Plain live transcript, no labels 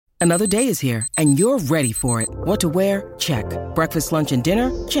Another day is here, and you're ready for it. What to wear? Check. Breakfast, lunch, and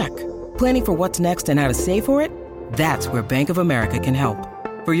dinner? Check. Planning for what's next and how to save for it? That's where Bank of America can help.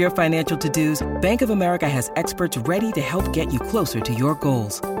 For your financial to-dos, Bank of America has experts ready to help get you closer to your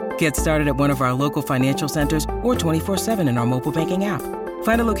goals. Get started at one of our local financial centers or 24/7 in our mobile banking app.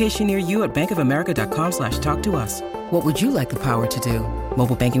 Find a location near you at bankofamerica.com/talktous. What would you like the power to do?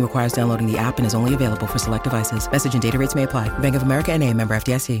 Mobile banking requires downloading the app and is only available for select devices. Message and data rates may apply. Bank of America N.A., member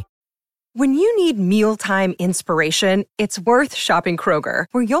FDIC. When you need mealtime inspiration, it's worth shopping Kroger,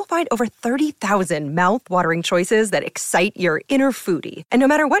 where you'll find over 30,000 mouth-watering choices that excite your inner foodie. And no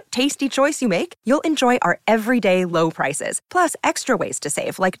matter what tasty choice you make, you'll enjoy our everyday low prices, plus extra ways to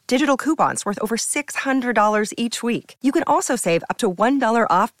save, like digital coupons worth over $600 each week. You can also save up to $1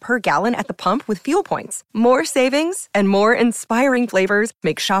 off per gallon at the pump with fuel points. More savings and more inspiring flavors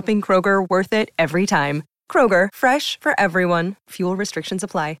make shopping Kroger worth it every time. Kroger, fresh for everyone. Fuel restrictions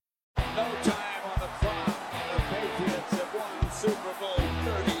apply. No time on the clock. The Patriots have won Super Bowl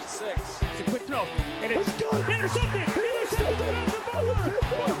 36. It's a quick throw. And it's intercepted.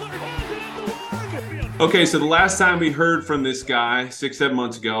 Okay, so the last time we heard from this guy 6-7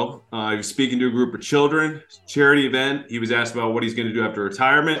 months ago, he was speaking to a group of children, charity event. He was asked about what he's going to do after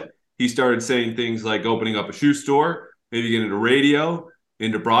retirement. He started saying things like opening up a shoe store, maybe getting into radio,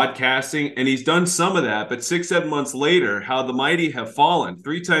 into broadcasting, and he's done some of that. But 6-7 months later, how the mighty have fallen.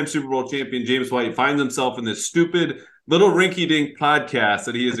 3-time Super Bowl champion James White finds himself in this stupid little rinky-dink podcast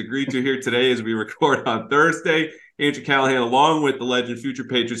that he has agreed to here today as we record on Thursday. Andrew Callahan, along with the legend, future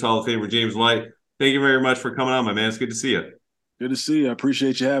Patriots Hall of Famer James White. Thank you very much for coming on, my man. It's good to see you. Good to see you. I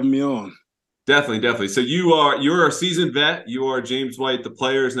appreciate you having me on. Definitely. So you're a seasoned vet. You are James White, the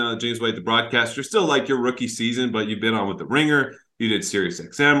player, is now James White, the broadcaster. You're still like your rookie season, but you've been on with the Ringer. You did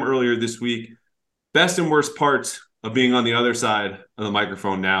SiriusXM earlier this week. Best and worst parts of being on the other side of the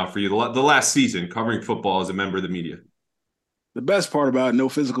microphone now for you, the last season covering football as a member of the media. The best part about it, no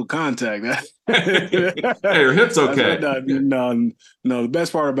physical contact. Hey, your hip's okay. No. The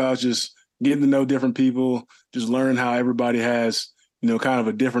best part about just getting to know different people, just learn how everybody has, kind of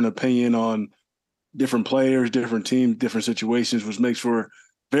a different opinion on different players, different teams, different situations, which makes for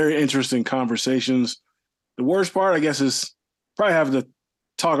very interesting conversations. The worst part, I guess, is probably having to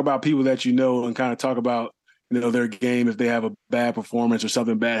talk about people that you know and kind of talk about, their game if they have a bad performance or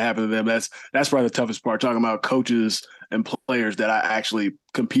something bad happened to them. That's probably the toughest part, talking about coaches and players that I actually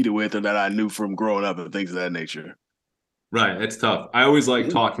competed with or that I knew from growing up and things of that nature. Right. It's tough. I always like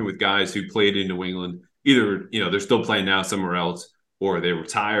talking with guys who played in New England. Either, they're still playing now somewhere else or they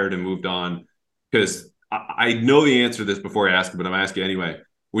retired and moved on. Because I know the answer to this before I ask it, but I'm asking anyway.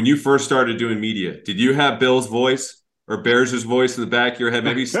 When you first started doing media, did you have Bill's voice or Bears' voice in the back of your head?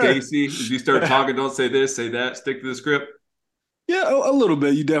 Maybe Stacy, as you start talking, don't say this, say that, stick to the script? Yeah, a little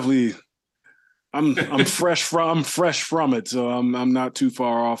bit. You definitely I'm fresh from it. So I'm not too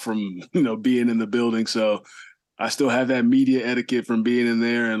far off from, being in the building. So I still have that media etiquette from being in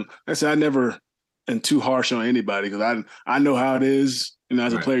there. And like I said, I never am too harsh on anybody because I know how it is.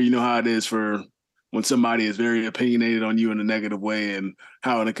 As a player, you know how it is for when somebody is very opinionated on you in a negative way and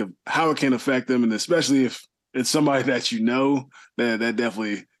how it can affect them. And especially if it's somebody that that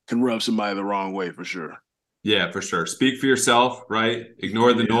definitely can rub somebody the wrong way for sure. Yeah, for sure. Speak for yourself, right?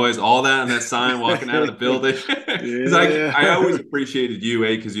 Ignore the noise, all that on that sign walking out of the building. I always appreciated you,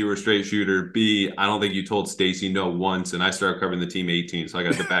 A, because you were a straight shooter. B, I don't think you told Stacy no once, and I started covering the team 18, so I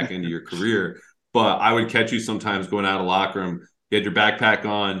got the back end of your career. But I would catch you sometimes going out of the locker room, you had your backpack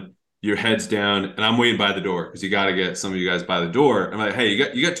on, your head's down, and I'm waiting by the door because you got to get some of you guys by the door. I'm like, hey,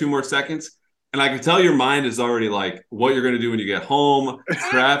 you got 2 more seconds? And I can tell your mind is already like what you're going to do when you get home,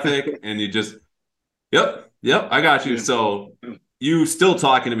 traffic, and you just, yep, I got you. So you still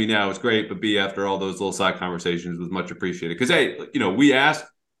talking to me now is great, but B, after all those little side conversations was much appreciated. Because, hey, we asked.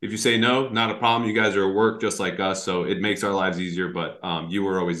 If you say no, not a problem. You guys are at work just like us, so it makes our lives easier. But you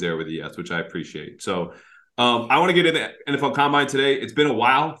were always there with the yes, which I appreciate. So I want to get into the NFL Combine today. It's been a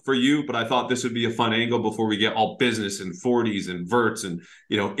while for you, but I thought this would be a fun angle before we get all business and 40s and verts and,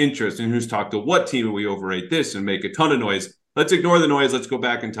 interest and who's talked to what team and we overrate this and make a ton of noise. Let's ignore the noise. Let's go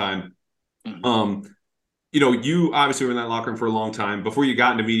back in time. You obviously were in that locker room for a long time. Before you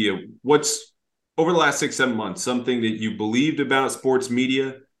got into media, what's over the last 6-7 months, something that you believed about sports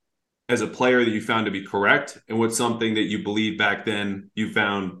media as a player that you found to be correct, and what's something that you believed back then you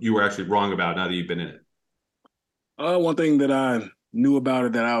found you were actually wrong about now that you've been in it? One thing that I knew about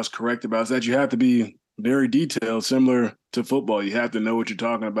it that I was correct about is that you have to be very detailed, similar to football. You have to know what you're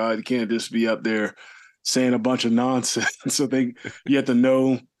talking about. You can't just be up there saying a bunch of nonsense. So you have to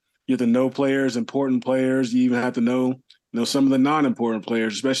know players, important players. You even have to know some of the non-important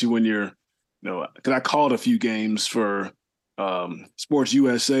players, especially when you're, because I called a few games for Sports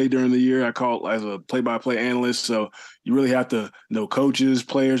USA during the year. I called as a play-by-play analyst, so you really have to know coaches,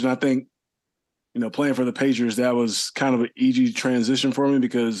 players, and I think, playing for the Patriots, that was kind of an easy transition for me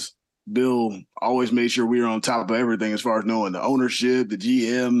because Bill always made sure we were on top of everything as far as knowing the ownership, the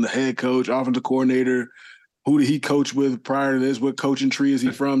GM, the head coach, offensive coordinator, who did he coach with prior to this, what coaching tree is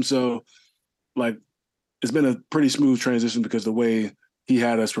he from. So, it's been a pretty smooth transition because the way he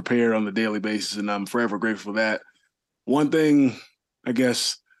had us prepared on a daily basis, and I'm forever grateful for that. One thing, I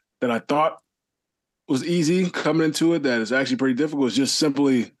guess, that I thought was easy coming into it that is actually pretty difficult is just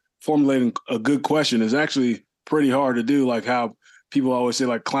simply formulating a good question. Is actually pretty hard to do, like how people always say,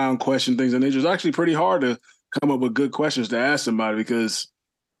 like, clown question things. And it's actually pretty hard to come up with good questions to ask somebody because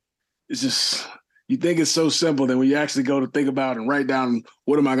it's just – you think it's so simple, then when you actually go to think about and write down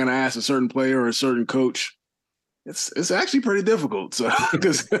what am I going to ask a certain player or a certain coach, it's actually pretty difficult. So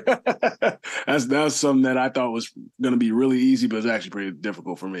because that's something that I thought was going to be really easy, but it's actually pretty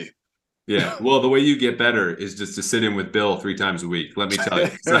difficult for me. Yeah, well, the way you get better is just to sit in with Bill 3 times a week. Let me tell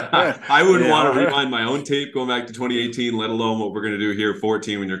you, I wouldn't want to rewind my own tape going back to 2018, let alone what we're going to do here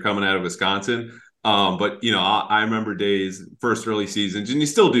 14 when you're coming out of Wisconsin. But I remember days, first early seasons, and you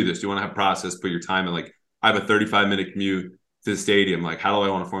still do this. You want to have process, put your time in. Like, I have a 35-minute commute to the stadium. Like, how do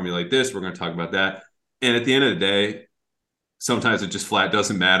I want to formulate this? We're going to talk about that. And at the end of the day, sometimes it just flat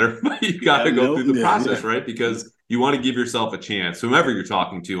doesn't matter. But you got to go through the process, right? Because you want to give yourself a chance, whomever you're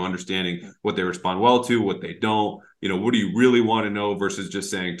talking to, understanding what they respond well to, what they don't. What do you really want to know versus just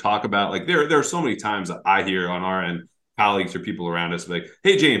saying, talk about, like, there are so many times that I hear on our end, colleagues or people around us like,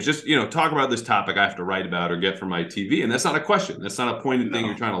 hey, James, just, talk about this topic I have to write about or get from my TV. And that's not a question. That's not a pointed thing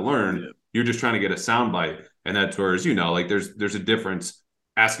you're trying to learn. Yeah. You're just trying to get a soundbite. And that's where, as there's a difference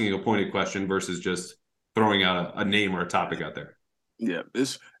asking a pointed question versus just throwing out a name or a topic out there. Yeah,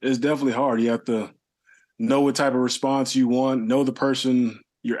 it's definitely hard. You have to know what type of response you want, know the person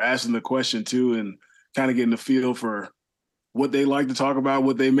you're asking the question to, and kind of getting the feel for what they like to talk about,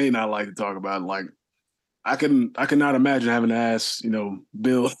 what they may not like to talk about. Like, I cannot imagine having to ask,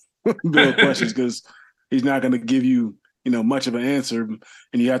 Bill questions because he's not going to give you, much of an answer.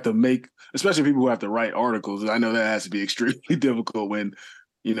 And you have to make, especially people who have to write articles. I know that has to be extremely difficult when,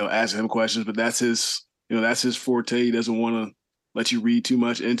 asking him questions, but that's his forte. He doesn't want to let you read too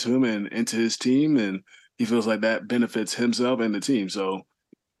much into him and into his team. And he feels like that benefits himself and the team. So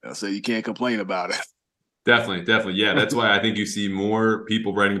I'll say you can't complain about it. Definitely. Yeah, that's why I think you see more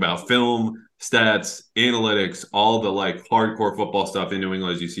people writing about film, stats, analytics, all the like hardcore football stuff in New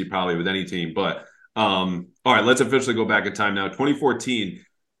England as you see probably with any team. But all right, let's officially go back in time now. 2014,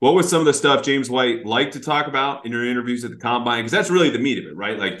 what was some of the stuff James White liked to talk about in your interviews at the Combine? Because that's really the meat of it,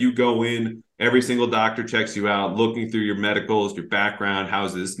 right? Like, you go in, every single doctor checks you out, looking through your medicals, your background,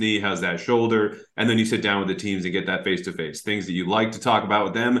 how's this knee, how's that shoulder, and then you sit down with the teams and get that face-to-face. Things that you like to talk about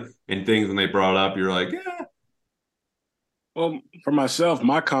with them, and things when they brought up, you're like, yeah. Well, for myself,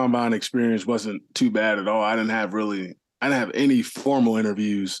 my Combine experience wasn't too bad at all. I didn't have any formal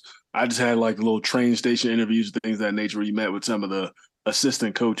interviews. I just had like little train station interviews, things of that nature, where you met with some of the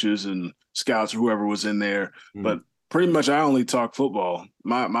assistant coaches and scouts or whoever was in there. Mm-hmm. But pretty much I only talk football.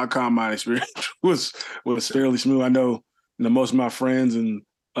 My Combine experience was fairly smooth. I know, most of my friends and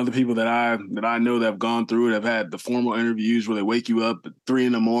other people that I know that have gone through it have had the formal interviews where they wake you up at 3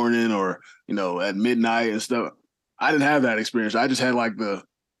 a.m. or, at midnight and stuff. I didn't have that experience. I just had like the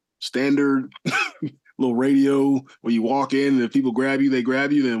standard little radio where you walk in and if people grab you, they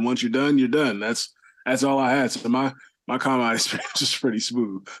grab you. Then once you're done, you're done. That's all I had. So my Combine experience was pretty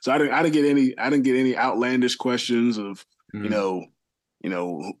smooth. So I didn't get any outlandish questions of,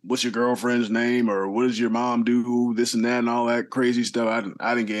 what's your girlfriend's name or what does your mom do, this and that and all that crazy stuff.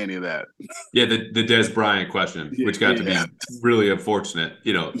 I didn't get any of that. Yeah, the Des Bryant question, which got to be really unfortunate.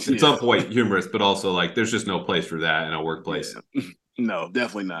 At some point humorous, but also like there's just no place for that in a workplace. Yeah. No,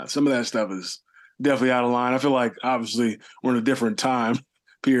 definitely not. Some of that stuff is definitely out of line. I feel like obviously we're in a different time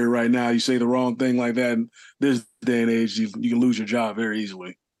period right now. You say the wrong thing like that, in this day and age, you can lose your job very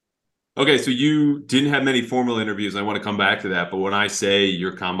easily. Okay, so you didn't have many formal interviews. I want to come back to that. But when I say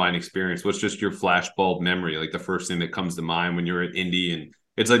your Combine experience, what's just your flashbulb memory? Like the first thing that comes to mind when you're at Indy, and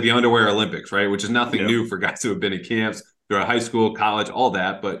it's like the underwear Olympics, right? Which is nothing new for guys who have been in camps throughout high school, college, all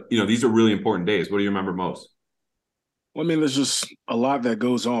that. But, these are really important days. What do you remember most? Well, I mean, there's just a lot that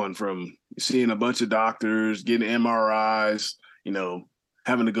goes on, from seeing a bunch of doctors, getting MRIs,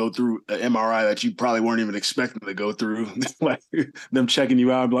 having to go through an MRI that you probably weren't even expecting to go through, like them checking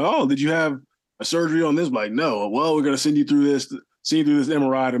you out, like, oh, did you have a surgery on this? Like, no. Well, we're going to send you through this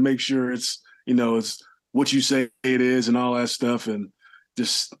MRI to make sure it's, it's what you say it is and all that stuff, and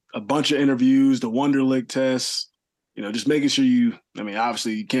just a bunch of interviews, the Wonderlic tests, just making sure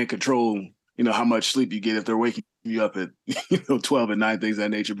obviously you can't control, how much sleep you get if they're waking you up at, 12 at night, things of that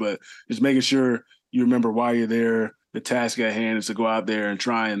nature, but just making sure you remember why you're there. The task at hand is to go out there and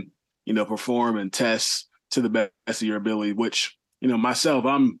try and, perform and test to the best of your ability, which, myself,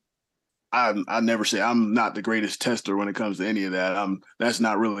 I never say I'm not the greatest tester when it comes to any of that. That's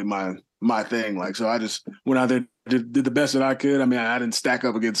not really my thing. Like, so I just went out there, did the best that I could. I mean, I didn't stack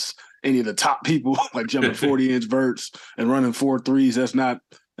up against any of the top people, like jumping 40-inch verts and running 4.3s.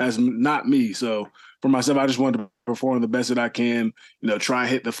 That's not me. So for myself, I just wanted to perform the best that I can, try and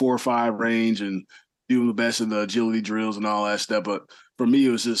hit the 4.5 range and do the best of the agility drills and all that stuff. But for me,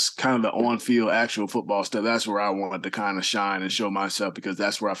 it was just kind of the on-field actual football stuff. That's where I wanted to kind of shine and show myself, because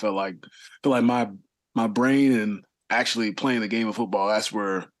that's where I feel like my brain and actually playing the game of football, that's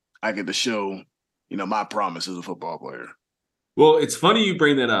where I get to show, my promise as a football player. Well, it's funny you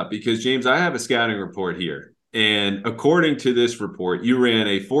bring that up because, James, I have a scouting report here. And according to this report, you ran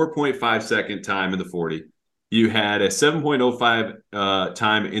a 4.5 second time in the 40. You had a 7.05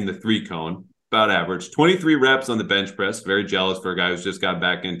 time in the 3-cone, about average. 23 reps on the bench press. Very jealous for a guy who's just got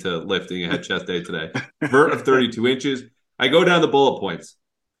back into lifting and had chest day today. Vert of 32 inches. I go down the bullet points.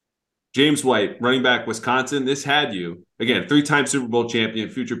 James White, running back, Wisconsin. This had you, again, 3-time Super Bowl champion,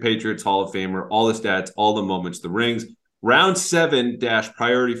 future Patriots, Hall of Famer, all the stats, all the moments, the rings. Round 7 -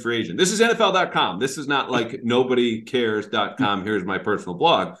 priority free agent. This is NFL.com. This is not like nobodycares.com. Here's my personal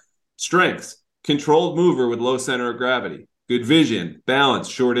blog. Strengths: controlled mover with low center of gravity, good vision, balance,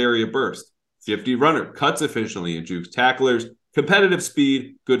 short area burst, 50 runner, cuts efficiently and jukes tacklers, competitive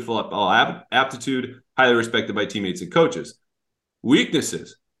speed, good football aptitude, highly respected by teammates and coaches.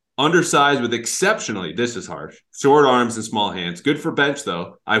 Weaknesses: undersized with exceptionally, this is harsh, short arms and small hands. Good for bench,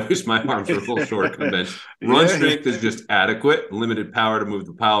 though. I wish my arms were a little shorter on bench. Run strength is just adequate. Limited power to move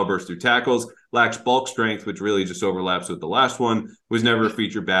the power burst through tackles. Lacks bulk strength, which really just overlaps with the last one. Was never a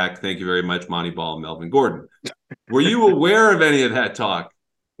feature back. Thank you very much, Monty Ball and Melvin Gordon. Were you aware of any of that talk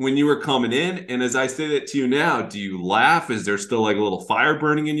when you were coming in? And as I say that to you now, do you laugh? Is there still like a little fire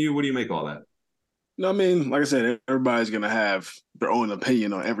burning in you? What do you make of all that? No, I mean, like I said, everybody's going to have their own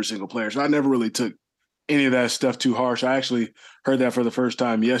opinion on every single player. So I never really took any of that stuff too harsh. I actually heard that for the first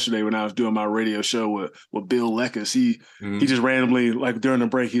time yesterday when I was doing my radio show with Bill Leckus. He just randomly, like during the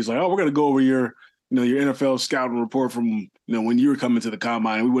break, he's like, "Oh, we're going to go over your NFL scouting report from, when you were coming to the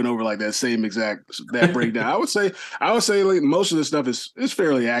combine." And we went over like that breakdown. I would say like most of the stuff is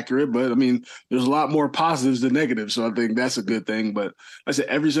fairly accurate, but I mean, there's a lot more positives than negatives. So I think that's a good thing. But I said,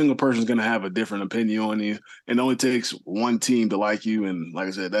 every single person is going to have a different opinion on you, and it only takes one team to like you. And like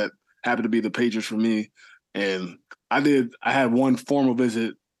I said, that happened to be the Patriots for me. And I had one formal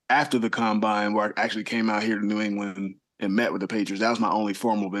visit after the combine where I actually came out here to New England and met with the Patriots. That was my only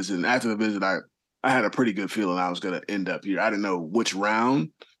formal visit. And after the visit, I had a pretty good feeling I was going to end up here. I didn't know which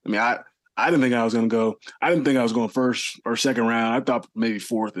round. I mean, I didn't think I was going to go. I didn't think I was going first or second round. I thought maybe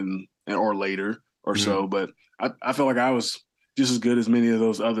fourth or later or so. But I felt like I was just as good as many of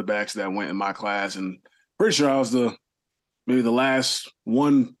those other backs that went in my class. And pretty sure I was maybe the last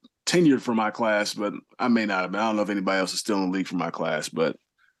one tenured for my class, but I may not have been. I don't know if anybody else is still in the league for my class, but I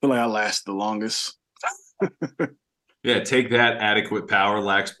feel like I lasted the longest. Yeah, take that, adequate power,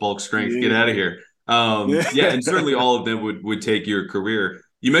 lacks bulk strength. Get out of here. And certainly all of them would take your career.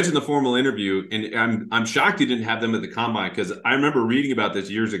 You mentioned the formal interview, and I'm shocked you didn't have them at the combine, because I remember reading about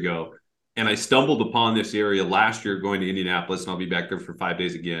this years ago, and I stumbled upon this area last year going to Indianapolis, and I'll be back there for 5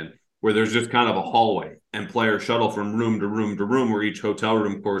 days again, where there's just kind of a hallway and players shuttle from room to room to room, where each hotel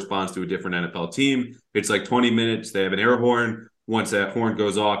room corresponds to a different NFL team. It's like 20 minutes. They have an air horn. Once that horn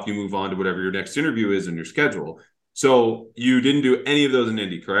goes off, you move on to whatever your next interview is in your schedule. So you didn't do any of those in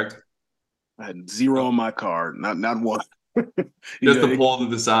Indy, correct? I had 0 on my card, not one. Just the pole to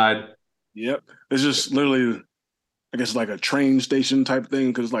the side. Yep. It's just literally, I guess, like a train station type thing,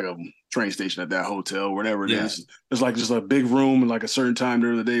 because it's like a train station at that hotel, whatever it is. It's like just a big room and like a certain time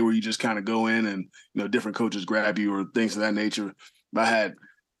during the day where you just kind of go in and, different coaches grab you or things of that nature. But I'm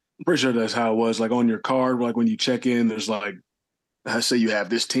pretty sure that's how it was. Like on your card, like when you check in, there's like, I say you have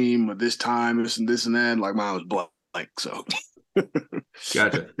this team at this time, this and that. Like mine was blank. So.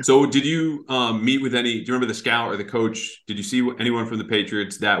 Gotcha. So did you meet with do you remember the scout or the coach? Did you see anyone from the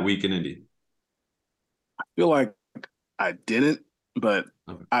Patriots that week in Indy? I feel like I didn't, but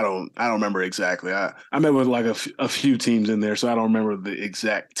okay. I don't remember exactly. I met with like a few teams in there, so I don't remember the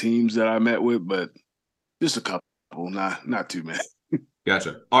exact teams that I met with, but just a couple, not too many.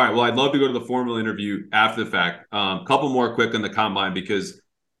 Gotcha. All right. Well, I'd love to go to the formal interview after the fact. Couple more quick on the combine, because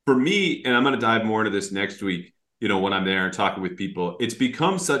for me, and I'm going to dive more into this next week, when I'm there and talking with people, it's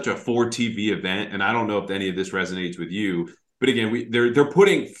become such a for TV event. And I don't know if any of this resonates with you, but again, they're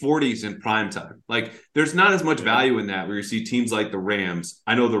putting 40s in prime time. Like there's not as much value in that where you see teams like the Rams.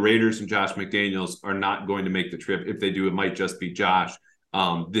 I know the Raiders and Josh McDaniels are not going to make the trip. If they do, it might just be Josh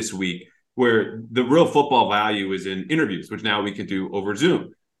this week, where the real football value is in interviews, which now we can do over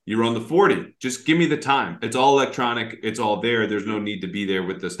Zoom. You run the 40, just give me the time. It's all electronic. It's all there. There's no need to be there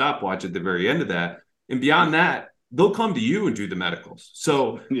with the stopwatch at the very end of that. And beyond that, they'll come to you and do the medicals.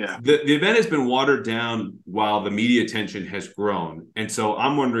 So the event has been watered down while the media attention has grown. And so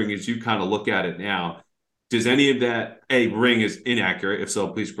I'm wondering, as you kind of look at it now, does any of that, A, ring is inaccurate? If so,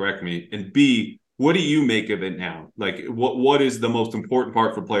 please correct me. And B, what do you make of it now? Like what is the most important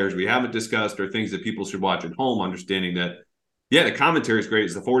part for players we haven't discussed, or things that people should watch at home, understanding that, yeah, the commentary is great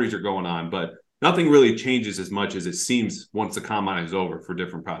as the 40s are going on, but nothing really changes as much as it seems once the combine is over for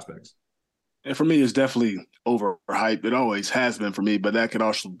different prospects. And for me, it's definitely overhyped. It always has been for me, but that could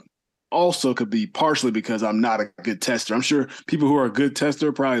also could be partially because I'm not a good tester. I'm sure people who are a good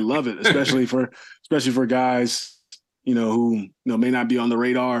tester probably love it, especially for guys, who may not be on the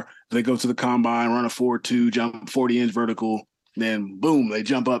radar. If they go to the combine, run a 4.2, jump 40-inch vertical, then boom, they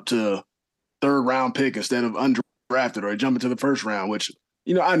jump up to third round pick instead of undrafted, or jump into the first round, which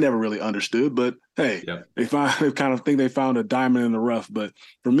I never really understood, but hey, they kind of think they found a diamond in the rough. But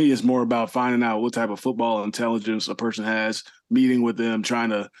for me, it's more about finding out what type of football intelligence a person has, meeting with them, trying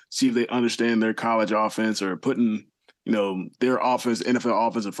to see if they understand their college offense, or putting, their offense, NFL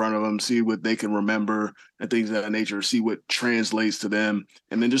offense in front of them, see what they can remember and things of that nature, see what translates to them,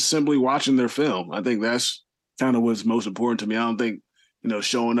 and then just simply watching their film. I think that's kind of what's most important to me. I don't think,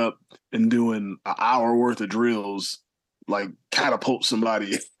 showing up and doing an hour worth of drills like catapult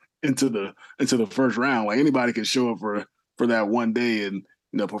somebody into the first round. Like anybody can show up for that one day and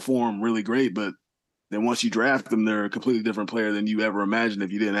perform really great, but then once you draft them, they're a completely different player than you ever imagined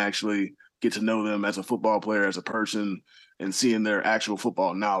if you didn't actually get to know them as a football player, as a person, and seeing their actual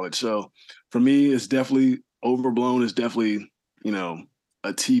football knowledge. So for me, it's definitely overblown. It's definitely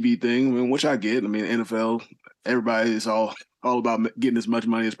a TV thing, which I get. I mean, NFL, everybody is all about getting as much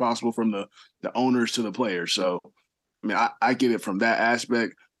money as possible from the owners to the players. So I mean, I get it from that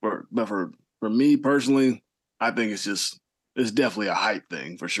aspect, but for me personally, I think it's definitely a hype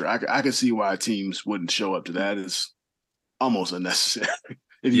thing for sure. I can see why teams wouldn't show up to that. It's almost unnecessary.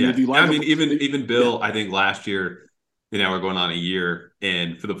 If you like, even Bill, I think last year, we're going on a year,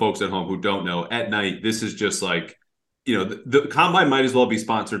 and for the folks at home who don't know, at night, this is just like, the combine might as well be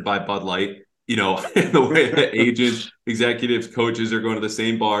sponsored by Bud Light. The way that agents, executives, coaches are going to the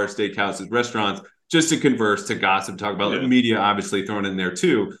same bars, steakhouses, restaurants, just to converse, to gossip, talk about the media, obviously thrown in there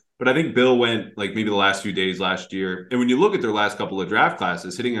too. But I think Bill went like maybe the last few days last year. And when you look at their last couple of draft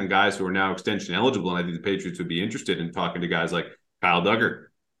classes, hitting on guys who are now extension eligible, and I think the Patriots would be interested in talking to guys like Kyle Duggar,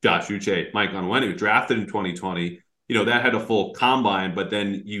 Josh Uche, Mike Onwenu, drafted in 2020. That had a full combine, but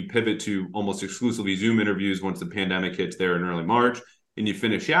then you pivot to almost exclusively Zoom interviews once the pandemic hits there in early March, and you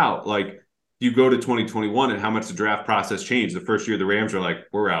finish out. Like, you go to 2021 and how much the draft process changed. The first year, the Rams are like,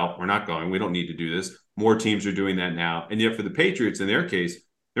 we're out. We're not going. We don't need to do this. More teams are doing that now. And yet for the Patriots, in their case,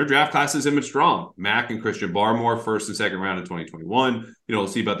 their draft classes have been strong. Mack and Christian Barmore, first and second round in 2021. We'll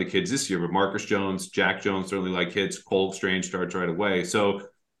see about the kids this year, but Marcus Jones, Jack Jones, certainly like kids. Cole Strange starts right away. So,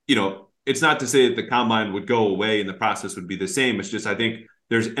 it's not to say that the combine would go away and the process would be the same. It's just, I think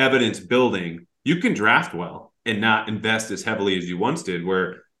there's evidence building. You can draft well and not invest as heavily as you once did,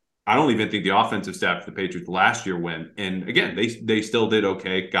 where I don't even think the offensive staff for the Patriots last year went. And again, they still did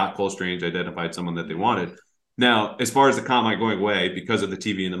okay, got Cole Strange, identified someone that they wanted. Now, as far as the combine going away because of the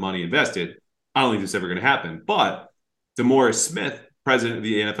TV and the money invested, I don't think this is ever going to happen. But DeMaurice Smith, president of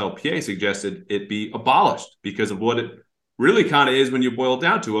the NFLPA, suggested it be abolished because of what it really kind of is when you boil it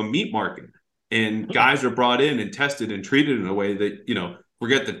down to a meat market. And guys are brought in and tested and treated in a way that,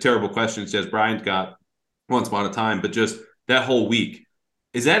 forget the terrible questions Des Bryant got once upon a time, but just that whole week.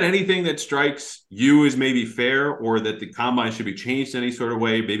 Is that anything that strikes you as maybe fair, or that the combine should be changed in any sort of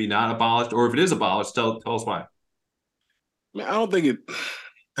way, maybe not abolished? Or if it is abolished, tell us why. I don't think it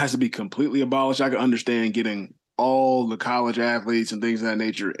has to be completely abolished. I can understand getting all the college athletes and things of that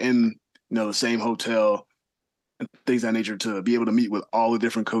nature in the same hotel and things of that nature, to be able to meet with all the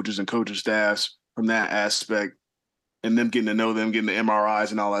different coaches and coaching staffs from that aspect, and them getting to know them, getting the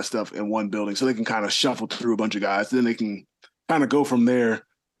MRIs and all that stuff in one building, so they can kind of shuffle through a bunch of guys. Then they can kind of go from there,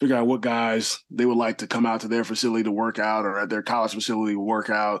 figure out what guys they would like to come out to their facility to work out, or at their college facility to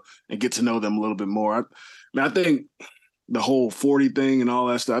work out, and get to know them a little bit more. I think the whole 40 thing and all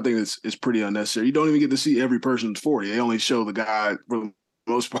that stuff, I think it's pretty unnecessary. You don't even get to see every person's 40. They only show the guy, for the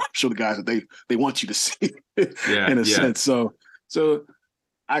most part show the guys that they want you to see Yeah, in a sense. So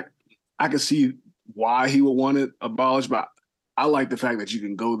I can see why he would want it abolished, but I like the fact that you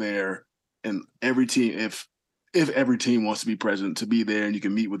can go there and every team, if every team wants to be present, to be there and you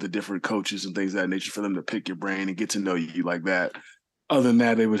can meet with the different coaches and things of that nature for them to pick your brain and get to know you like that. Other than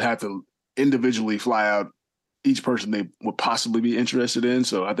that, they would have to individually fly out each person they would possibly be interested in.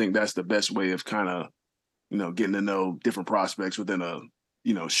 So I think that's the best way of kind of, getting to know different prospects within a,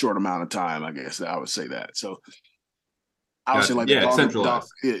 short amount of time, I guess I would say that. So I would say like the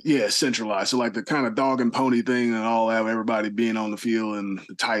centralized. Centralized. So like the kind of dog and pony thing and all that, everybody being on the field and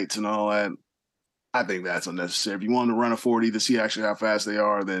the tights and all that. I think that's unnecessary. If you want to run a 40 to see actually how fast they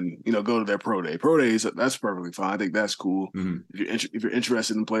are, then, go to their pro day. Pro days, that's perfectly fine. I think that's cool. Mm-hmm. If you're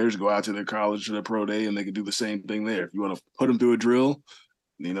interested in players, go out to their college or their pro day and they can do the same thing there. If you want to put them through a drill,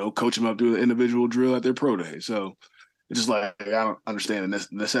 coach them up through an individual drill at their pro day. So it's just like, I don't understand the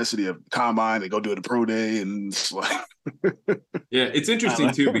necessity of combine. They go do it at a pro day and it's like. Yeah, it's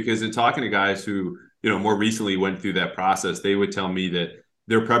interesting too, because in talking to guys who, more recently went through that process, they would tell me that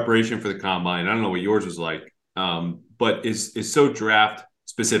their preparation for the combine, I don't know what yours was like, but is so draft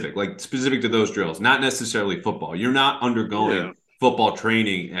specific, like specific to those drills, not necessarily football. You're not undergoing football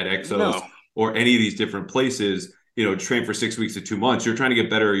training at Exos or any of these different places, train for 6 weeks to 2 months. You're trying to get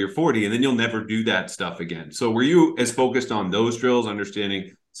better at your 40, and then you'll never do that stuff again. So were you as focused on those drills, understanding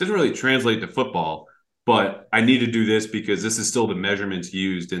this doesn't really translate to football, but I need to do this because this is still the measurements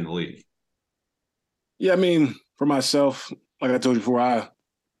used in the league? Yeah, I mean, for myself, like I told you before,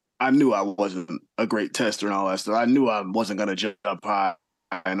 I knew I wasn't a great tester and all that stuff. I knew I wasn't going to jump high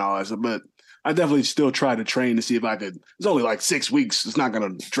and all that stuff, but I definitely still tried to train to see if I could. It's only like 6 weeks. It's not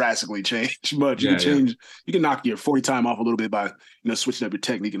going to drastically change much. You can knock your 40 time off a little bit by, switching up your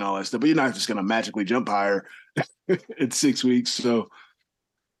technique and all that stuff, but you're not just going to magically jump higher in 6 weeks. So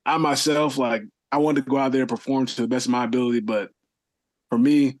I myself, like, I wanted to go out there and perform to the best of my ability, but for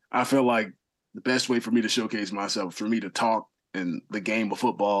me, I felt like the best way for me to showcase myself, for me to talk in the game of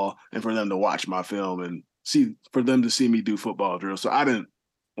football and for them to watch my film and for them to see me do football drills. So I didn't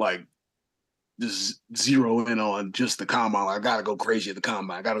like just zero in on just the combine. I got to go crazy at the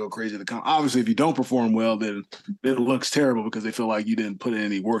combine. Obviously, if you don't perform well, then it looks terrible because they feel like you didn't put in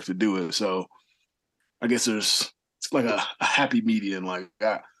any work to do it. So I guess it's like a happy medium. Like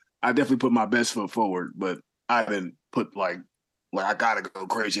I definitely put my best foot forward, but I didn't put like I got to go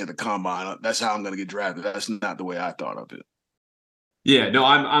crazy at the combine. That's how I'm going to get drafted. That's not the way I thought of it. Yeah, no,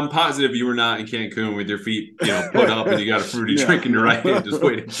 I'm positive you were not in Cancun with your feet, put up and you got a fruity drink in your right hand, just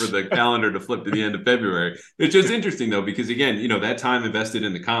waiting for the calendar to flip to the end of February. It's just interesting though, because again, that time invested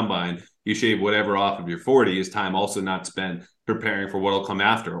in the combine, you shave whatever off of your 40 is time also not spent preparing for what'll come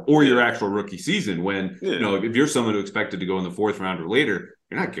after, or your actual rookie season. When if you're someone who expected to go in the 4th round or later,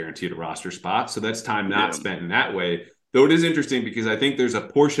 you're not guaranteed a roster spot, so that's time not spent in that way. Though it is interesting because I think there's a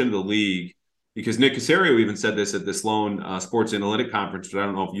portion of the league. Because Nick Caserio even said this at the Sloan Sports Analytic Conference, but I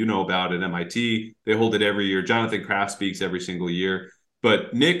don't know if you know about it, MIT. They hold it every year. Jonathan Kraft speaks every single year.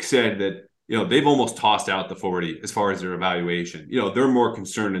 But Nick said that, they've almost tossed out the 40 as far as their evaluation. They're more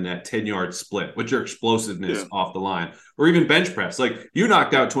concerned in that 10-yard split. What's your explosiveness off the line? Or even bench press. Like, you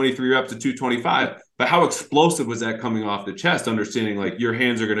knocked out 23 reps at 225, but how explosive was that coming off the chest? Understanding, like, your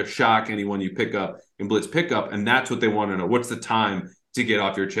hands are going to shock anyone you pick up in blitz pickup, and that's what they want to know. What's the time to get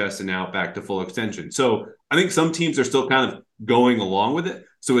off your chest and now back to full extension? So I think some teams are still kind of going along with it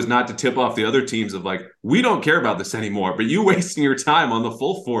so as not to tip off the other teams of like, we don't care about this anymore, but you wasting your time on the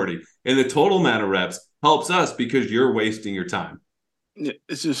full 40 and the total amount of reps helps us because you're wasting your time.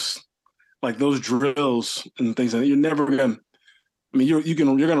 It's just like those drills and things that you're never going to, I mean, you're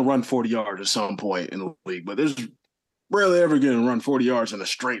going to run 40 yards at some point in the league, but there's rarely ever going to run 40 yards in a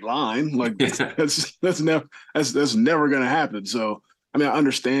straight line. Like that's never going to happen. So, I mean, I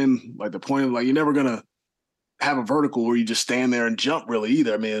understand like the point of like, you're never going to have a vertical where you just stand there and jump really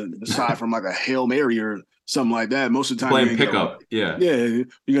either. I mean, aside from like a Hail Mary or something like that, most of the time playing pickup. Yeah, you're going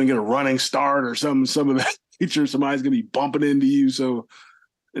to get a running start or some of that feature. Somebody's going to be bumping into you. So,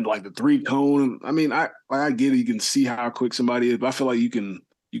 and like the 3-cone, I mean, I get it. You can see how quick somebody is, but I feel like you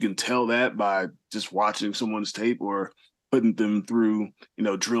can tell that by just watching someone's tape or putting them through,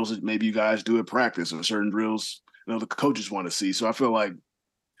 drills that maybe you guys do at practice or certain drills, the coaches want to see. So I feel like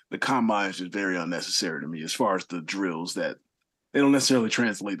the combine is just very unnecessary to me as far as the drills that they don't necessarily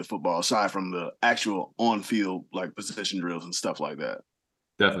translate to football aside from the actual on-field, like position drills and stuff like that.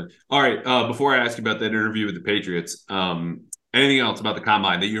 Definitely. All right. Before I ask you about that interview with the Patriots, anything else about the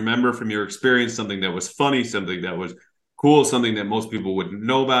combine that you remember from your experience, something that was funny, something that was cool, something that most people wouldn't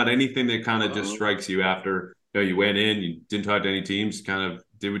know about, anything that kind of just strikes you after you went in, you didn't talk to any teams, kind of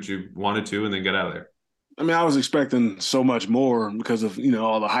did what you wanted to, and then got out of there? I mean, I was expecting so much more because of,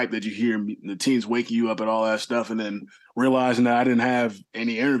 all the hype that you hear, and the teams waking you up and all that stuff, and then realizing that I didn't have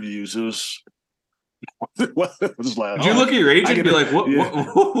any interviews. It was, it was like, did you look at your agent and be like,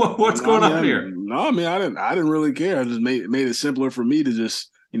 what's going on here? No, I mean, I didn't really care. I just made it simpler for me to just,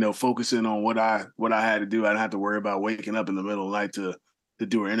 focus in on what I had to do. I didn't have to worry about waking up in the middle of the night to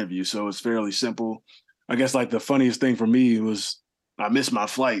do an interview. So it's fairly simple. I guess like the funniest thing for me was I missed my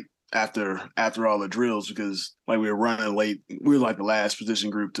flight after all the drills because like we were running late. We were like the last position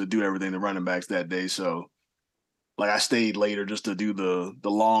group to do everything, the running backs that day. So like I stayed later just to do the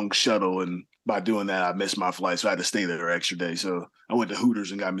long shuttle, and by doing that I missed my flight, so I had to stay there an extra day. So I went to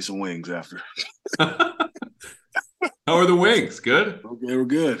Hooters and got me some wings after. How are the wings? Good? They were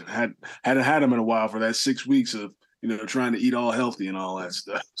good. Hadn't had them in a while for that 6 weeks of trying to eat all healthy and all that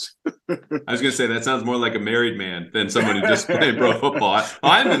stuff. I was going to say, that sounds more like a married man than someone who just played pro football.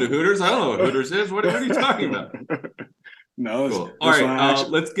 I'm into Hooters. I don't know what Hooters is. What are you talking about? No. Cool. All right.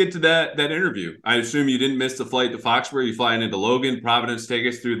 Let's get to that interview. I assume you didn't miss the flight to Foxborough. You flying into Logan. Providence, take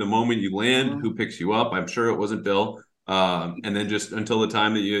us through the moment you land. Who picks you up? I'm sure it wasn't Bill. And then just until the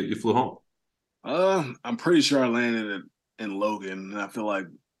time that you flew home. I'm pretty sure I landed in Logan, and I feel like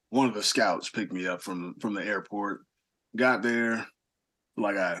one of the scouts picked me up from the airport. Got there,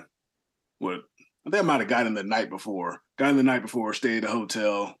 like I think I might have got in the night before. Stayed at the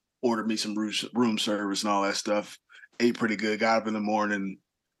hotel, ordered me some room service and all that stuff. Ate pretty good. Got up in the morning.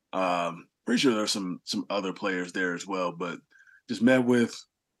 Pretty sure there's some other players there as well, but just met with.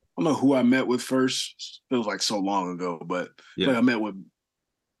 I don't know who I met with first. It was like so long ago, but yeah. Like I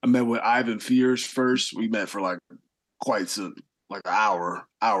met with Ivan Fears first. We met for like quite some. Like an hour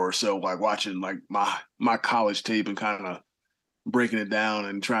or so, like watching like my college tape and kind of breaking it down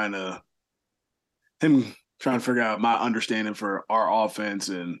and trying to figure out my understanding for our offense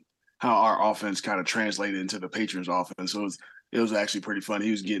and how our offense kind of translated into the Patriots offense. So it was actually pretty fun.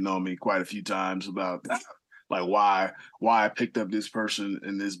 He was getting on me quite a few times about like why I picked up this person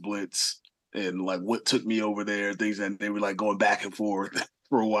in this blitz and like what took me over there, things that they were like going back and forth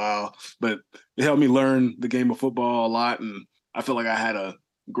for a while. But it helped me learn the game of football a lot, and I feel like I had a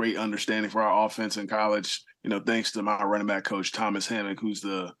great understanding for our offense in college, thanks to my running back coach, Thomas Hammock, who's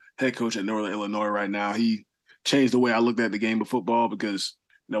the head coach at Northern Illinois right now. He changed the way I looked at the game of football because,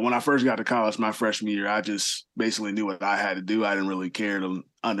 when I first got to college my freshman year, I just basically knew what I had to do. I didn't really care to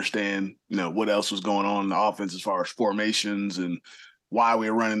understand, what else was going on in the offense as far as formations and why we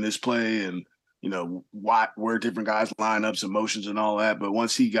were running this play and, where different guys lineups and motions and all that. But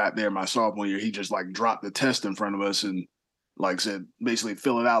once he got there my sophomore year, he just like dropped the test in front of us and like said, basically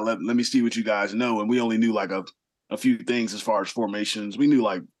fill it out. Let me see what you guys know. And we only knew like a few things as far as formations. We knew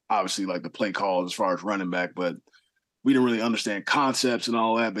like obviously like the play calls as far as running back, but we didn't really understand concepts and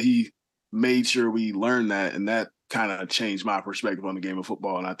all that. But he made sure we learned that, and that kind of changed my perspective on the game of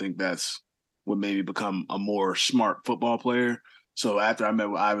football. And I think that's what made me become a more smart football player. So after I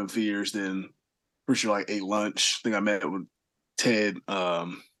met with Ivan Fears, then pretty sure like ate lunch. I think I met with Ted, our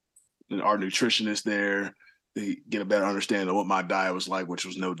nutritionist there, to get a better understanding of what my diet was like, which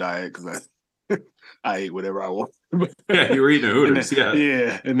was no diet because I ate whatever I wanted. Yeah, you were eating Hooters. Then,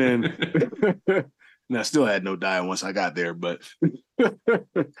 yeah, and then and I still had no diet once I got there. But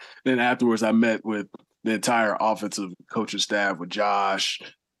then afterwards, I met with the entire offensive coaching staff with Josh,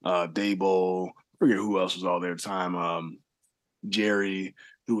 Dable. I forget who else was all there at the time. Jerry,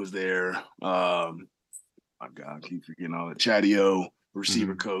 who was there. My God, I keep forgetting all that. Chatio,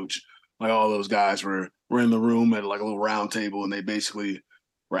 receiver coach. Like all those guys were in the room at like a little round table, and they basically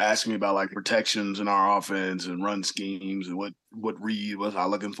were asking me about like protections in our offense and run schemes and what read was I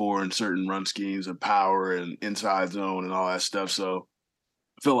looking for in certain run schemes and power and inside zone and all that stuff. So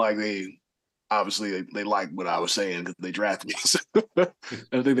I feel like they obviously liked what I was saying because they drafted me. So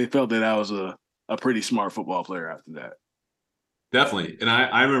I think they felt that I was a pretty smart football player after that. Definitely. And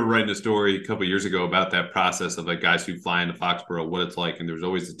I remember writing a story a couple of years ago about that process of like guys who fly into Foxborough, what it's like. And there was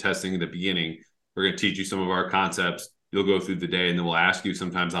always the testing in the beginning. We're going to teach you some of our concepts. You'll go through the day, and then we'll ask you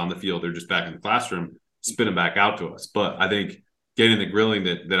sometimes on the field or just back in the classroom, spit them back out to us. But I think getting the grilling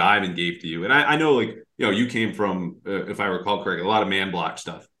that Ivan gave to you, and I know like, you came from, if I recall correctly, a lot of man block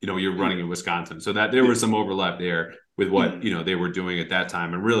stuff. You're running in Wisconsin. So that there was some overlap there with what, they were doing at that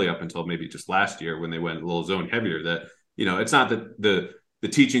time. And really up until maybe just last year when they went a little zone heavier, that, it's not that the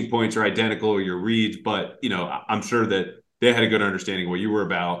teaching points are identical or your reads, but, I'm sure that they had a good understanding of what you were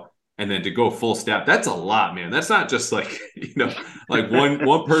about. And then to go full step, that's a lot, man. That's not just like, like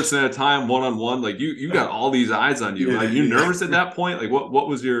one person at a time, one-on-one. Like you got all these eyes on you. Are you nervous at that point? Like what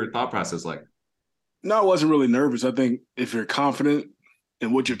was your thought process like? No, I wasn't really nervous. I think if you're confident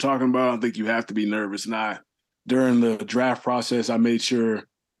in what you're talking about, I don't think you have to be nervous. And during the draft process, I made sure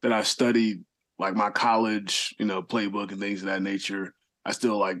that I studied like my college, playbook and things of that nature.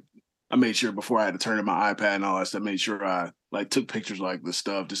 I made sure before I had to turn in my iPad and all that stuff, made sure I took pictures like the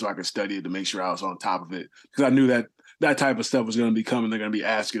stuff just so I could study it to make sure I was on top of it. Because I knew that type of stuff was going to be coming. They're going to be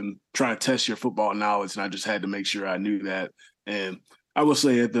asking, trying to test your football knowledge. And I just had to make sure I knew that. And I will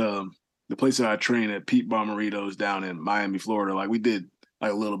say at the place that I trained at, Pete Bomarito's down in Miami, Florida, we did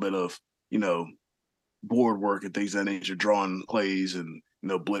a little bit of, board work and things of that nature, drawing plays and,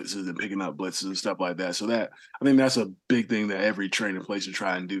 blitzes and picking up blitzes and stuff like that. So I think that's a big thing that every training place should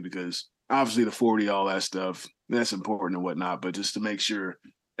try and do, because obviously the 40, all that stuff, that's important and whatnot, but just to make sure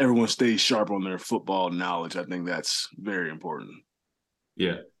everyone stays sharp on their football knowledge, I think that's very important.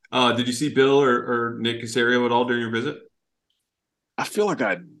 Yeah. Did you see Bill or Nick Caserio at all during your visit? I feel like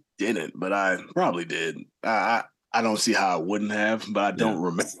I didn't, but I probably did. I don't see how I wouldn't have, but I don't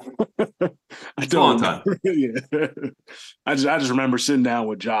remember. I don't remember. Yeah. I just remember sitting down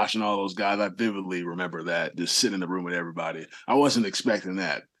with Josh and all those guys. I vividly remember that, just sitting in the room with everybody. I wasn't expecting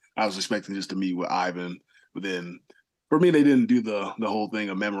that. I was expecting just to meet with Ivan. But then for me, they didn't do the whole thing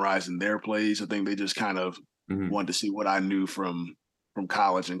of memorizing their plays. I think they just kind of wanted to see what I knew from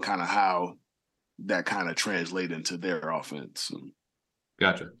college and kind of how that kind of translated into their offense.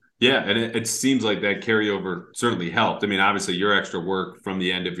 Gotcha. Yeah, and it seems like that carryover certainly helped. I mean, obviously, your extra work from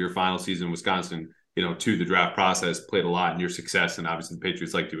the end of your final season in Wisconsin, to the draft process played a lot in your success, and obviously the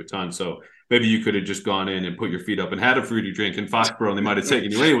Patriots liked you a ton. So maybe you could have just gone in and put your feet up and had a fruity drink in Foxborough, and they might have taken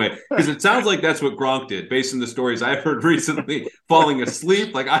you anyway, because it sounds like that's what Gronk did, based on the stories I've heard recently, falling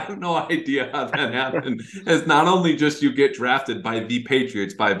asleep. I have no idea how that happened. It's not only just you get drafted by the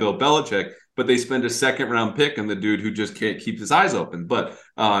Patriots, by Bill Belichick, but they spend a second-round pick on the dude who just can't keep his eyes open. But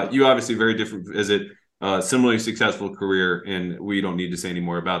you obviously very different visit, similarly successful career, and we don't need to say any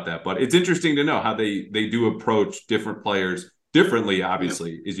more about that. But it's interesting to know how they do approach different players differently,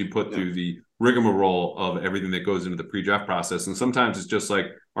 obviously, as you put through the rigmarole of everything that goes into the pre-draft process. And sometimes it's just like,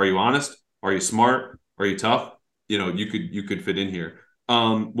 are you honest? Are you smart? Are you tough? You could fit in here.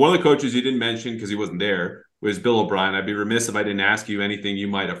 One of the coaches you didn't mention because he wasn't there was Bill O'Brien. I'd be remiss if I didn't ask you anything you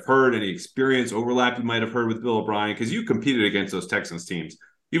might have heard, any experience, overlap you might have heard with Bill O'Brien, because you competed against those Texans teams,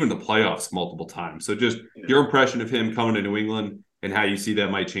 even the playoffs multiple times. So just your impression of him coming to New England and how you see that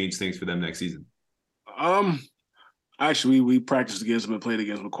might change things for them next season. Actually, we practiced against him and played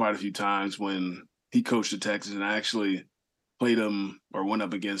against him quite a few times when he coached the Texans, and I actually played him or went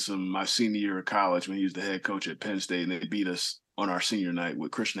up against him my senior year of college when he was the head coach at Penn State, and they beat us on our senior night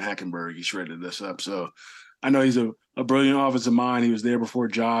with Christian Hackenberg. He shredded us up. So I know he's a brilliant offensive mind. He was there before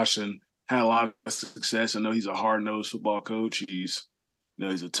Josh and had a lot of success. I know he's a hard-nosed football coach. He's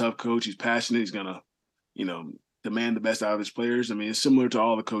a tough coach. He's passionate. He's going to, demand the best out of his players. I mean, it's similar to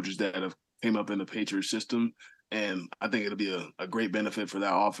all the coaches that have came up in the Patriots system. And I think it'll be a great benefit for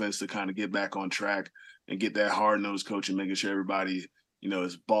that offense to kind of get back on track and get that hard-nosed coach and making sure everybody,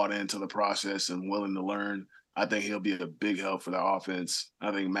 is bought into the process and willing to learn. I think he'll be a big help for the offense.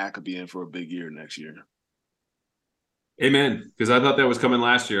 I think Mac could be in for a big year next year. Amen. Because I thought that was coming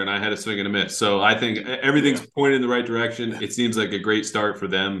last year, and I had a swing and a miss. So I think everything's pointed in the right direction. It seems like a great start for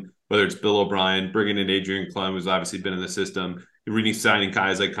them, whether it's Bill O'Brien, bringing in Adrian Klum, who's obviously been in the system, reading signing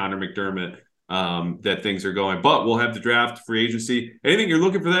guys like Connor McDermott, that things are going. But we'll have the draft, free agency. Anything you're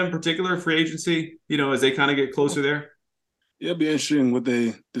looking for them in particular, free agency, as they kind of get closer there? Yeah, it'll be interesting what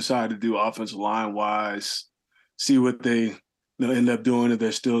they decide to do offensive line-wise, see what they end up doing, if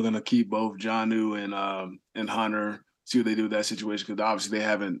they're still going to keep both Jonnu and Hunter, see what they do with that situation, because obviously they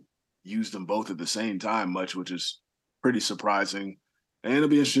haven't used them both at the same time much, which is pretty surprising. And it'll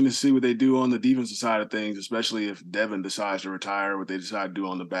be interesting to see what they do on the defensive side of things, especially if Devin decides to retire, what they decide to do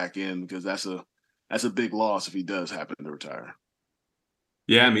on the back end, because that's a big loss if he does happen to retire.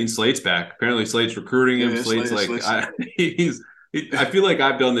 Yeah, I mean, Slate's back. Apparently Slate's recruiting him. Slate's I feel like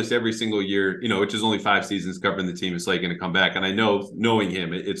I've done this every single year, which is only 5 seasons covering the team. Is Slate going to come back? And I know, knowing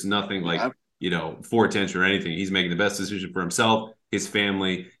him, it's nothing for attention or anything. He's making the best decision for himself, his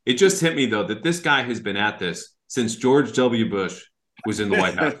family. It just hit me, though, that this guy has been at this since George W. Bush was in the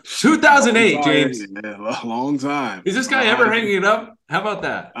White House. 2008, James. Yeah, a long time. Is this guy ever hanging it up? How about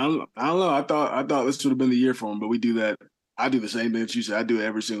that? I don't know. I thought this would have been the year for him, but we do that. I do the same thing that you said. I do it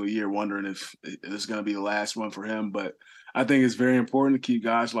every single year, wondering if this is going to be the last one for him. But I think it's very important to keep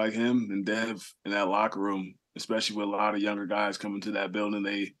guys like him and Dev in that locker room, especially with a lot of younger guys coming to that building.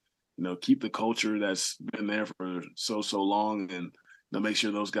 They, keep the culture that's been there for so long, and make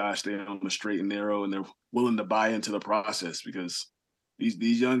sure those guys stay on the straight and narrow, and they're willing to buy into the process, because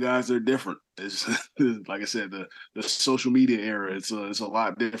these young guys are different. It's like I said, the social media era. It's a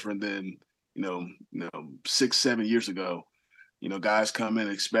lot different than 6-7 years ago. Guys come in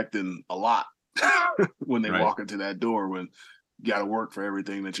expecting a lot when they walk into that door. When you got to work for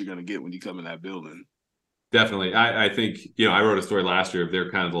everything that you're going to get when you come in that building. Definitely. I think, I wrote a story last year of they're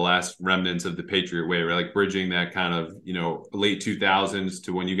kind of the last remnants of the Patriot way, right? Like bridging that kind of, late 2000s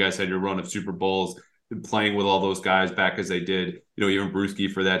to when you guys had your run of Super Bowls, playing with all those guys back as they did, even Brewski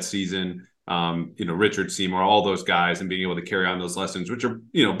for that season, Richard Seymour, all those guys, and being able to carry on those lessons, which are,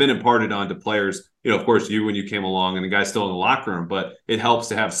 been imparted onto players, of course, you when you came along and the guys still in the locker room, but it helps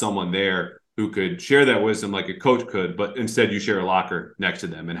to have someone there who could share that wisdom like a coach could, but instead you share a locker next to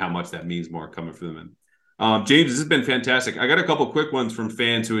them and how much that means more coming from them. James, this has been fantastic. I got a couple quick ones from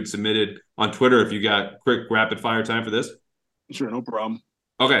fans who had submitted on Twitter. If you got quick rapid fire time for this. Sure, no problem.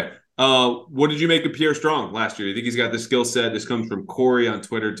 Okay. What did you make of Pierre Strong last year? You think he's got the skill set? This comes from Corey on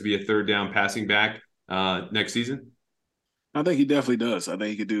Twitter to be a third down passing back next season. I think he definitely does. I think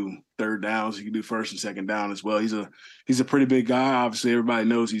he could do third downs. He could do first and second down as well. He's a pretty big guy. Obviously, everybody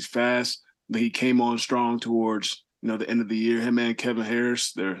knows he's fast. I think he came on strong towards the end of the year. Him and Kevin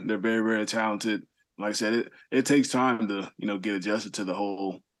Harris, they're very, very talented. Like I said, it takes time to, get adjusted to the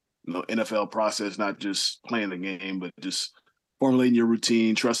whole, NFL process, not just playing the game, but just formulating your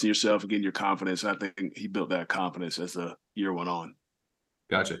routine, trusting yourself, and getting your confidence. I think he built that confidence as the year went on.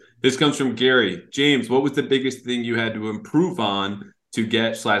 Gotcha. This comes from Gary. James, what was the biggest thing you had to improve on to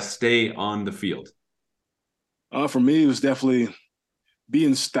get/stay on the field? For me, it was definitely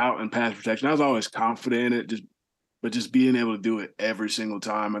being stout in pass protection. I was always confident in it, but just being able to do it every single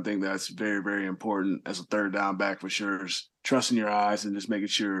time, I think that's very, very important as a third down back for sure. Is trusting your eyes and just making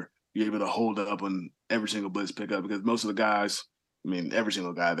sure you're able to hold up on every single blitz pickup, because most of the guys, every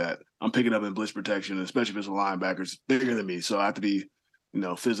single guy that I'm picking up in blitz protection, especially if it's a linebacker, is bigger than me. So I have to be,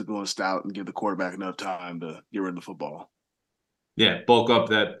 physical and stout and give the quarterback enough time to get rid of the football. Yeah, bulk up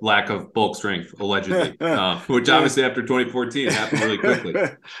that lack of bulk strength, allegedly, which obviously after 2014 happened really quickly.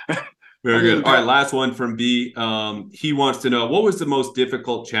 Very good. All right, last one from B. He wants to know, what was the most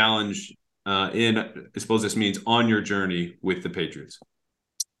difficult challenge I suppose this means, on your journey with the Patriots?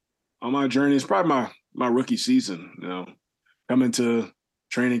 On my journey, it's probably my rookie season. Coming to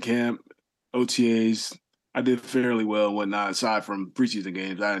training camp, OTAs, I did fairly well and whatnot. Aside from preseason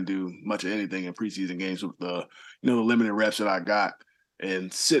games, I didn't do much of anything in preseason games with the limited reps that I got.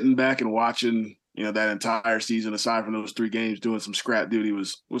 And sitting back and watching, that entire season, aside from those 3 games, doing some scrap duty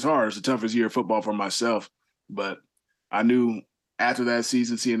was hard. It's the toughest year of football for myself. But I knew after that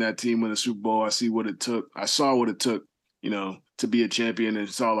season, seeing that team win the Super Bowl, I saw what it took, to be a champion, and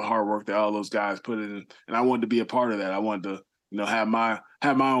saw the hard work that all those guys put in. And I wanted to be a part of that. I wanted to, have my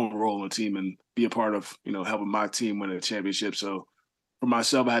own role in the team and be a part of, helping my team win a championship. So for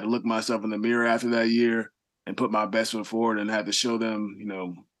myself, I had to look myself in the mirror after that year and put my best foot forward, and had to show them,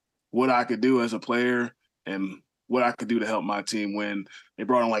 what I could do as a player and what I could do to help my team win. They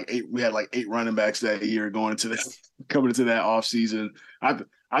brought on we had 8 running backs that year coming into that offseason. I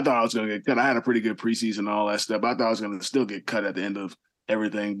thought I was going to get cut. I had a pretty good preseason and all that stuff, but I thought I was going to still get cut at the end of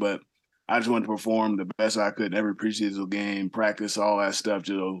everything. But I just wanted to perform the best I could in every preseason game, practice, all that stuff,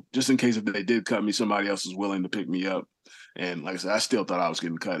 just in case if they did cut me, somebody else was willing to pick me up. And like I said, I still thought I was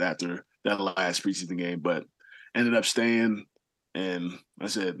getting cut after that last preseason game, but ended up staying. And I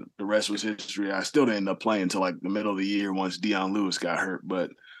said the rest was history. I still didn't end up playing until the middle of the year once Deion Lewis got hurt. But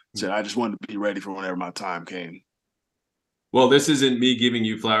I just wanted to be ready for whenever my time came. Well, this isn't me giving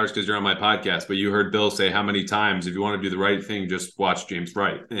you flowers because you're on my podcast, but you heard Bill say how many times, if you want to do the right thing, just watch James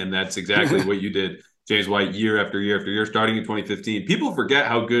Wright. And that's exactly what you did, James White, year after year after year, starting in 2015. People forget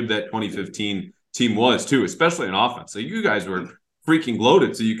how good that 2015 team was, too, especially in offense. So you guys were freaking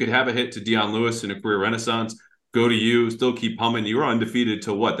loaded. So you could have a hit to Deion Lewis in a career renaissance, go to you, still keep humming. You were undefeated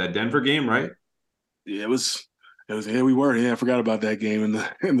till what, that Denver game, right? Yeah, it was. Yeah, we were. Yeah, I forgot about that game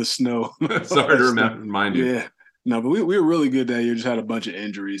in the snow. Sorry to remind you. Yeah. No, but we were really good that year. Just had a bunch of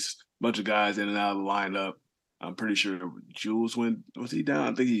injuries, a bunch of guys in and out of the lineup. I'm pretty sure Jules was he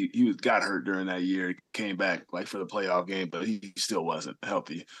down? I think he got hurt during that year. He came back for the playoff game, but he still wasn't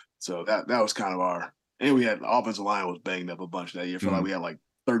healthy. So that was kind of and we had the offensive line was banged up a bunch that year. I feel like we had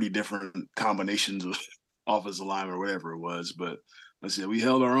 30 different combinations of offensive line or whatever it was. But let's see, we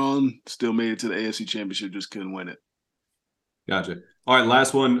held our own, still made it to the AFC Championship, just couldn't win it. Gotcha. All right,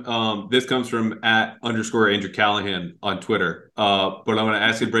 last one. This comes from @_Andrew Callahan on Twitter. But I'm going to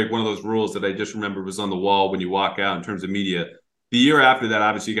ask you to break one of those rules that I just remembered was on the wall when you walk out in terms of media. The year after that,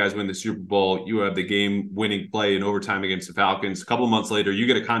 obviously, you guys win the Super Bowl. You have the game-winning play in overtime against the Falcons. A couple of months later, you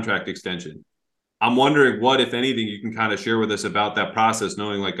get a contract extension. I'm wondering what, if anything, you can kind of share with us about that process,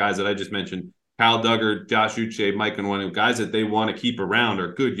 knowing like guys that I just mentioned, Kyle Duggar, Josh Uche, Mike Nwanu, guys that they want to keep around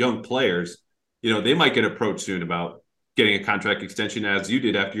are good young players. They might get approached soon about getting a contract extension as you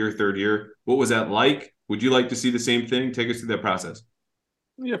did after your third year. What was that like? Would you like to see the same thing? Take us through that process.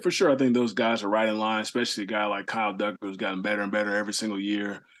 Yeah, for sure. I think those guys are right in line, especially a guy like Kyle Duggar, who's gotten better and better every single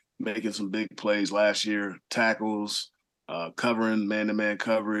year, making some big plays last year, tackles, covering man-to-man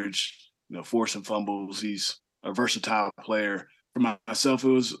coverage, forcing fumbles. He's a versatile player. For myself, it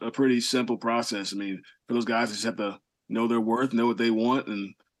was a pretty simple process. I mean, for those guys, they just have to know their worth, know what they want,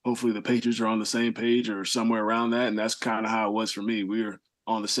 and hopefully the Patriots are on the same page or somewhere around that. And that's kind of how it was for me. We were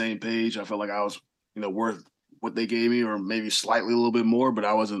on the same page. I felt like I was, worth what they gave me, or maybe slightly a little bit more, but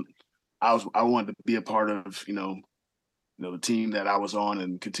I wanted to be a part of, the team that I was on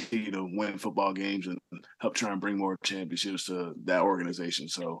and continue to win football games and help try and bring more championships to that organization.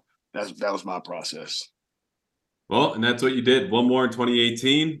 So that was my process. Well, and that's what you did. One more in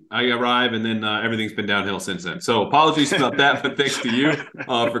 2018. I arrived, and then everything's been downhill since then. So apologies about that, but thanks to you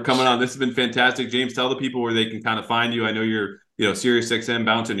for coming on. This has been fantastic. James, tell the people where they can kind of find you. I know you're, Sirius XM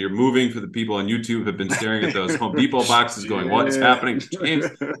bouncing. You're moving. For the people on YouTube have been staring at those Home Depot boxes going, what is happening? James,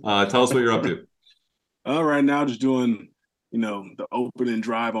 tell us what you're up to. Right now, just doing, the opening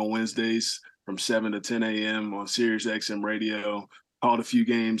drive on Wednesdays from 7 to 10 a.m. on Sirius XM radio. Called a few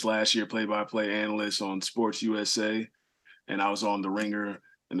games last year, play-by-play analyst on Sports USA, and I was on The Ringer,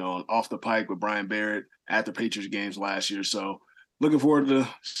 on Off the Pike with Brian Barrett at the Patriots games last year. So looking forward to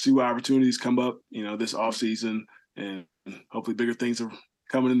see what opportunities come up, this offseason, and hopefully bigger things are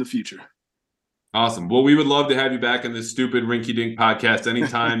coming in the future. Awesome. Well, we would love to have you back in this stupid rinky-dink podcast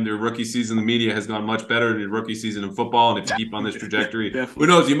anytime their rookie season. The media has gone much better than your rookie season in football. And if you keep on this trajectory, who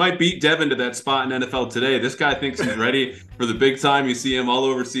knows? You might beat Devin to that spot in NFL Today. This guy thinks he's ready for the big time. You see him all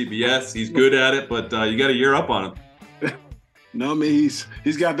over CBS. He's good at it, but you got a year up on him. No, I mean,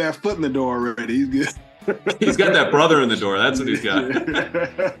 he's got that foot in the door already. He's good. He's got that brother in the door. That's what he's got.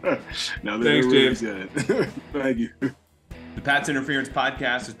 No, thanks, really James. Good. Thank you. The Pat's Interference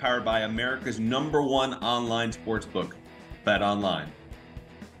Podcast is powered by America's #1 online sportsbook, Bet Online.